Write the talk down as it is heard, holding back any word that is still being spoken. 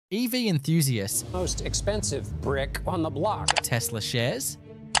EV enthusiasts, Most expensive brick on the block. Tesla shares.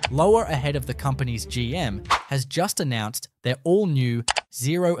 Lower ahead of the company's GM has just announced their all-new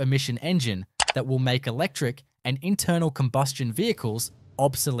zero-emission engine that will make electric and internal combustion vehicles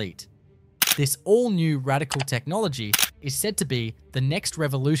obsolete. This all-new radical technology is said to be the next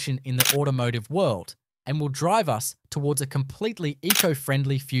revolution in the automotive world and will drive us towards a completely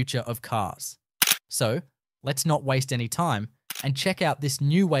eco-friendly future of cars. So, let's not waste any time and check out this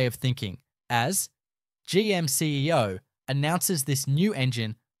new way of thinking as GM CEO announces this new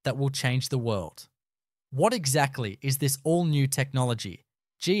engine that will change the world. What exactly is this all-new technology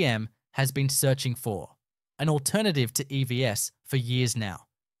GM has been searching for? An alternative to EVs for years now,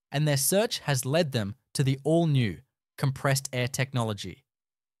 and their search has led them to the all-new compressed air technology.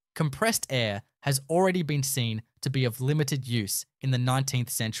 Compressed air has already been seen to be of limited use in the 19th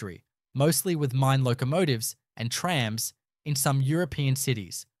century, mostly with mine locomotives and trams in some European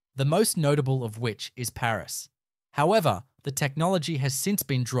cities, the most notable of which is Paris. However, the technology has since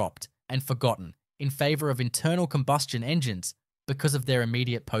been dropped and forgotten in favor of internal combustion engines because of their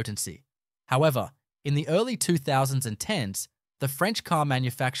immediate potency. However, in the early 2010s, the French car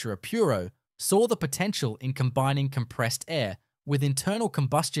manufacturer Peugeot saw the potential in combining compressed air with internal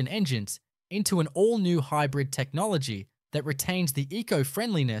combustion engines into an all-new hybrid technology that retains the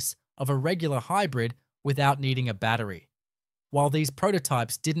eco-friendliness of a regular hybrid without needing a battery. While these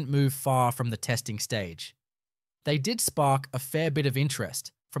prototypes didn't move far from the testing stage, they did spark a fair bit of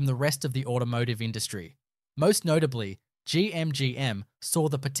interest from the rest of the automotive industry. Most notably, GM saw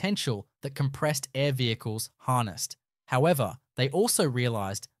the potential that compressed air vehicles harnessed. However, they also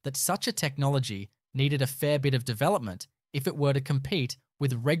realized that such a technology needed a fair bit of development if it were to compete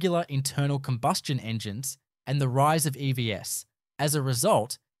with regular internal combustion engines and the rise of EVs. As a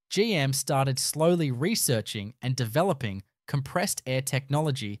result, GM started slowly researching and developing compressed air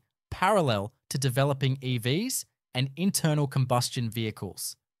technology parallel to developing EVs and internal combustion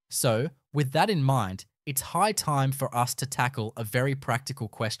vehicles. So, with that in mind, it's high time for us to tackle a very practical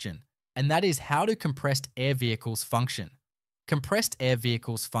question, and that is, how do compressed air vehicles function? Compressed air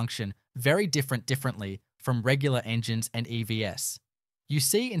vehicles function very differently from regular engines and EVs. You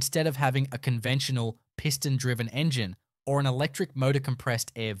see, instead of having a conventional piston-driven engine or an electric motor,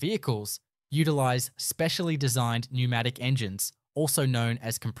 compressed air vehicles utilize specially designed pneumatic engines, also known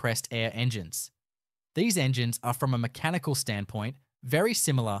as compressed air engines. These engines are, from a mechanical standpoint, very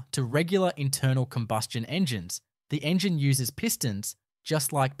similar to regular internal combustion engines. The engine uses pistons,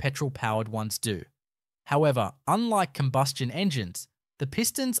 just like petrol-powered ones do. However, unlike combustion engines, the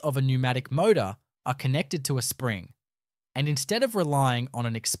pistons of a pneumatic motor are connected to a spring. And instead of relying on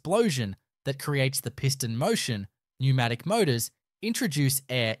an explosion that creates the piston motion, pneumatic motors introduce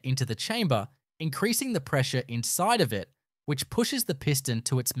air into the chamber, increasing the pressure inside of it, which pushes the piston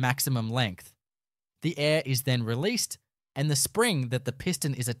to its maximum length. The air is then released, and the spring that the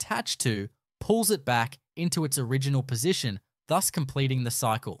piston is attached to pulls it back into its original position, thus completing the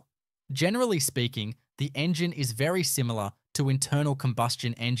cycle. Generally speaking, the engine is very similar to internal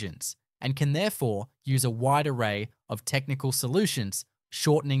combustion engines and can therefore use a wide array of technical solutions,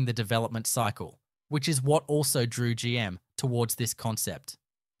 shortening the development cycle, which is what also drew GM towards this concept.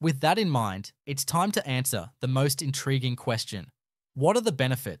 With that in mind, it's time to answer the most intriguing question. What are the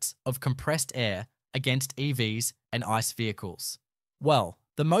benefits of compressed air against EVs and ICE vehicles? Well,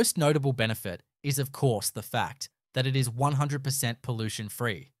 the most notable benefit is, of course, the fact that it is 100%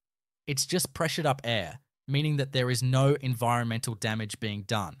 pollution-free. It's just pressured up air, meaning that there is no environmental damage being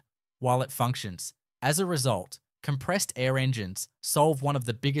done while it functions. As a result, compressed air engines solve one of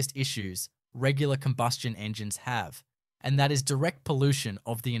the biggest issues regular combustion engines have, and that is direct pollution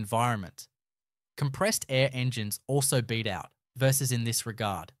of the environment. Compressed air engines also beat out versus in this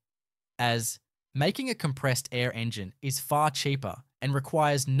regard, as making a compressed air engine is far cheaper and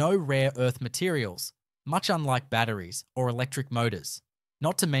requires no rare earth materials, much unlike batteries or electric motors.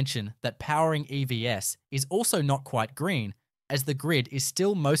 Not to mention that powering EVs is also not quite green, as the grid is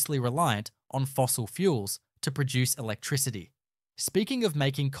still mostly reliant on fossil fuels to produce electricity. Speaking of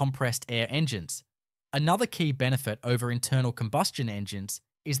making compressed air engines, another key benefit over internal combustion engines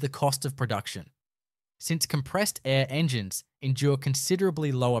is the cost of production. Since compressed air engines endure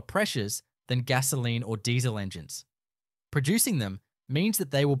considerably lower pressures than gasoline or diesel engines, producing them means that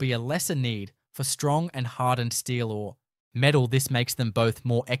they will be a lesser need for strong and hardened steel or metal. This makes them both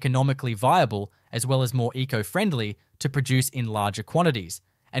more economically viable as well as more eco-friendly to produce in larger quantities.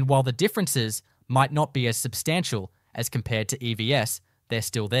 And while the differences might not be as substantial as compared to EVs, they're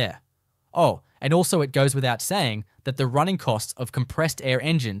still there. Oh, and also it goes without saying that the running costs of compressed air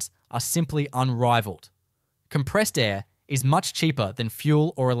engines are simply unrivaled. Compressed air is much cheaper than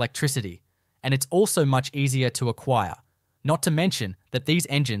fuel or electricity, and it's also much easier to acquire. Not to mention that these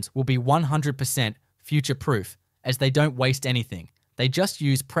engines will be 100% future-proof, as they don't waste anything. They just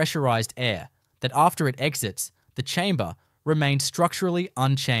use pressurized air that after it exits, the chamber remains structurally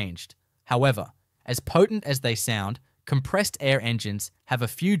unchanged. However, as potent as they sound, compressed air engines have a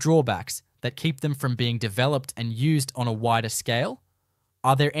few drawbacks that keep them from being developed and used on a wider scale.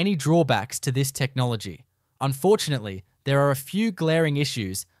 Are there any drawbacks to this technology? Unfortunately, there are a few glaring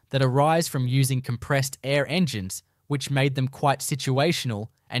issues that arise from using compressed air engines, which made them quite situational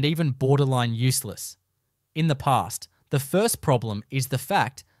and even borderline useless. In the past, the first problem is the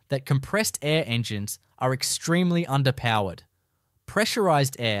fact that compressed air engines are extremely underpowered.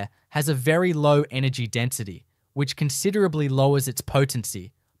 Pressurized air has a very low energy density, which considerably lowers its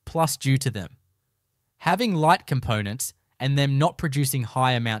potency, plus due to them having light components and them not producing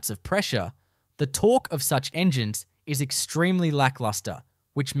high amounts of pressure, the torque of such engines is extremely lackluster,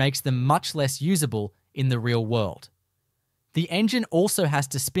 which makes them much less usable in the real world. The engine also has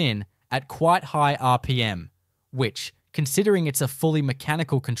to spin at quite high RPM, which, considering it's a fully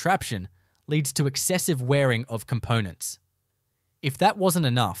mechanical contraption, leads to excessive wearing of components. If that wasn't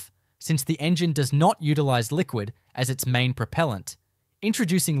enough, since the engine does not utilize liquid as its main propellant,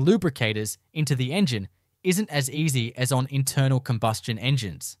 introducing lubricators into the engine isn't as easy as on internal combustion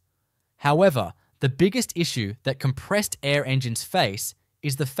engines. However, the biggest issue that compressed air engines face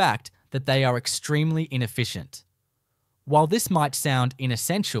is the fact that they are extremely inefficient. While this might sound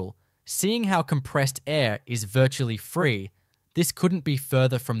inessential, seeing how compressed air is virtually free, this couldn't be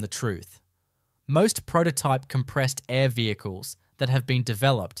further from the truth. Most prototype compressed air vehicles that have been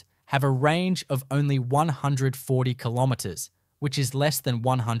developed have a range of only 140 kilometers, which is less than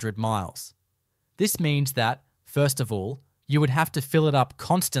 100 miles. This means that, first of all, you would have to fill it up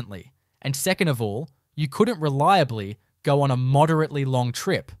constantly, and second of all, you couldn't reliably go on a moderately long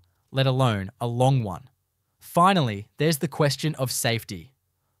trip, let alone a long one. Finally, there's the question of safety.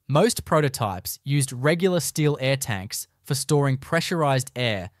 Most prototypes used regular steel air tanks for storing pressurized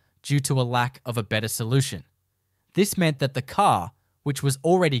air due to a lack of a better solution. This meant that the car, which was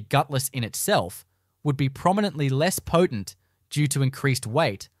already gutless in itself, would be prominently less potent due to increased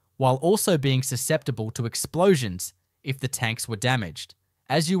weight, while also being susceptible to explosions if the tanks were damaged,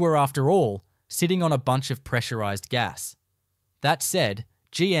 as you were, after all, sitting on a bunch of pressurized gas. That said,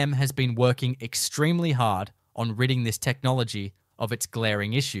 GM has been working extremely hard on ridding this technology of its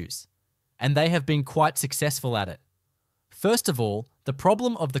glaring issues, and they have been quite successful at it. First of all, the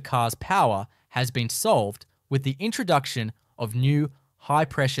problem of the car's power has been solved with the introduction of new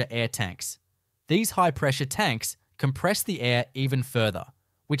high-pressure air tanks. These high-pressure tanks compress the air even further,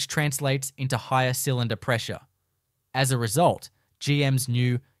 which translates into higher cylinder pressure. As a result, GM's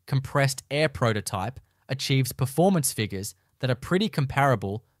new compressed air prototype achieves performance figures that are pretty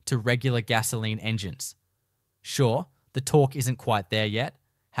comparable to regular gasoline engines. Sure, the torque isn't quite there yet.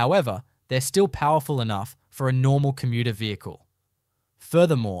 However, they're still powerful enough for a normal commuter vehicle.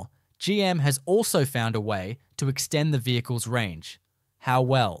 Furthermore, GM has also found a way to extend the vehicle's range. How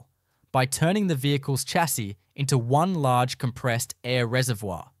well? By turning the vehicle's chassis into one large compressed air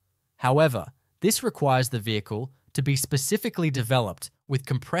reservoir. However, this requires the vehicle to be specifically developed with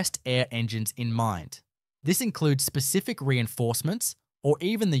compressed air engines in mind. This includes specific reinforcements or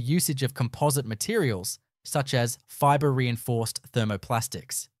even the usage of composite materials such as fiber-reinforced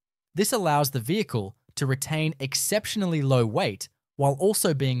thermoplastics. This allows the vehicle to retain exceptionally low weight while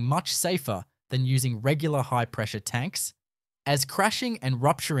also being much safer than using regular high-pressure tanks, as crashing and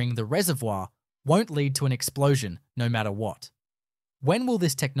rupturing the reservoir won't lead to an explosion no matter what. When will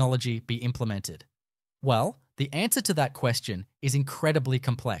this technology be implemented? Well, the answer to that question is incredibly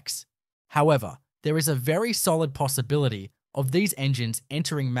complex. However, there is a very solid possibility of these engines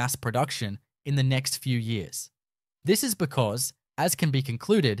entering mass production in the next few years. This is because, as can be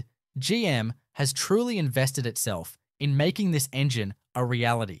concluded, GM has truly invested itself in making this engine a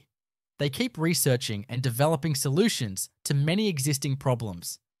reality. They keep researching and developing solutions to many existing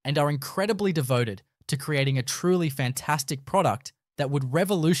problems and are incredibly devoted to creating a truly fantastic product that would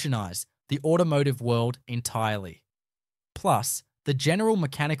revolutionize the automotive world entirely. Plus, the general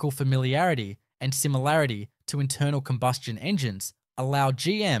mechanical familiarity and similarity to internal combustion engines allow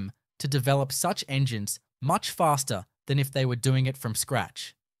GM to develop such engines much faster than if they were doing it from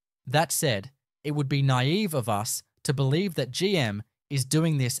scratch. That said, it would be naive of us to believe that GM is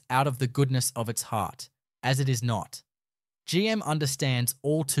doing this out of the goodness of its heart, as it is not. GM understands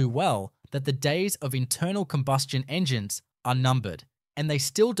all too well that the days of internal combustion engines are numbered, and they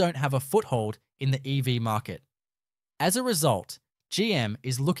still don't have a foothold in the EV market. As a result, GM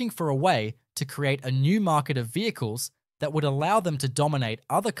is looking for a way to create a new market of vehicles that would allow them to dominate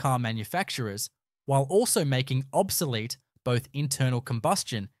other car manufacturers while also making obsolete both internal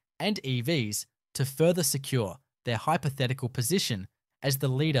combustion and EVs to further secure their hypothetical position as the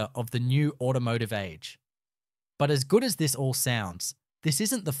leader of the new automotive age. But as good as this all sounds, this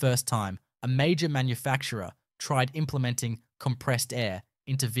isn't the first time a major manufacturer tried implementing compressed air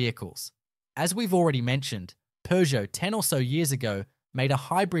into vehicles. As we've already mentioned, Peugeot 10 or so years ago made a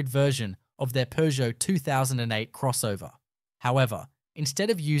hybrid version of their Peugeot 2008 crossover. However,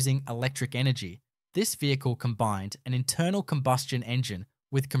 instead of using electric energy, this vehicle combined an internal combustion engine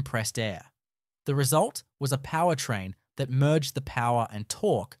with compressed air. The result was a powertrain that merged the power and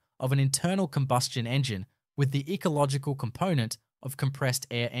torque of an internal combustion engine with the ecological component of compressed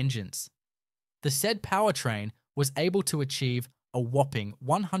air engines. The said powertrain was able to achieve a whopping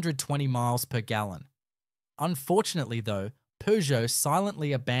 120 miles per gallon. Unfortunately though, Peugeot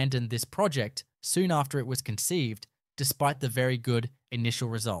silently abandoned this project soon after it was conceived, despite the very good initial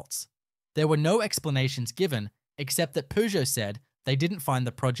results. There were no explanations given except that Peugeot said they didn't find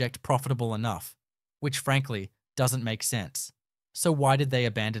the project profitable enough, which frankly doesn't make sense. So why did they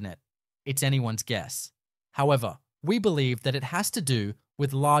abandon it? It's anyone's guess. However, we believe that it has to do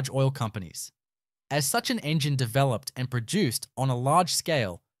with large oil companies, as such an engine developed and produced on a large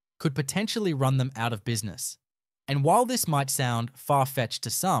scale could potentially run them out of business. And while this might sound far-fetched to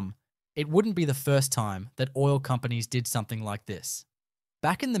some, it wouldn't be the first time that oil companies did something like this.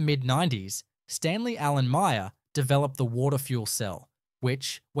 Back in the mid-90s, Stanley Allen Meyer developed the water fuel cell,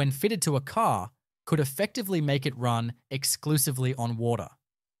 which, when fitted to a car, could effectively make it run exclusively on water.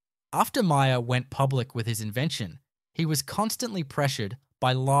 After Meyer went public with his invention, he was constantly pressured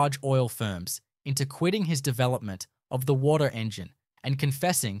by large oil firms into quitting his development of the water engine and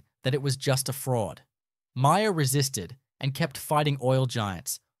confessing that it was just a fraud. Meyer resisted and kept fighting oil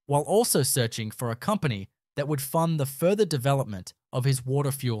giants while also searching for a company that would fund the further development of his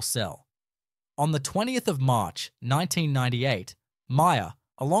water fuel cell. On the 20th of March 1998, Meyer,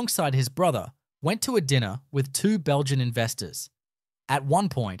 alongside his brother, went to a dinner with two Belgian investors. At one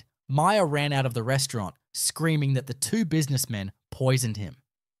point, Meyer ran out of the restaurant screaming that the two businessmen poisoned him.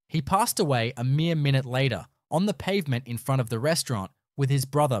 He passed away a mere minute later on the pavement in front of the restaurant with his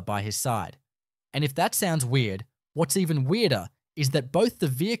brother by his side. And if that sounds weird, what's even weirder is that both the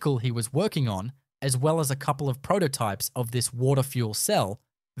vehicle he was working on, as well as a couple of prototypes of this water fuel cell,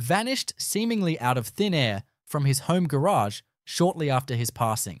 vanished seemingly out of thin air from his home garage shortly after his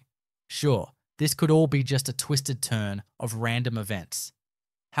passing. Sure, this could all be just a twisted turn of random events.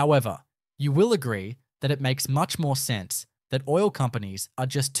 However, you will agree that it makes much more sense that oil companies are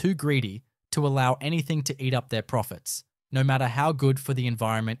just too greedy to allow anything to eat up their profits, no matter how good for the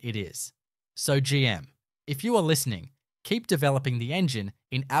environment it is. So GM, if you are listening, keep developing the engine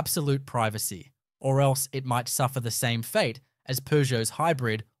in absolute privacy, or else it might suffer the same fate as Peugeot's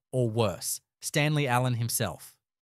hybrid, or worse, Stanley Allen himself.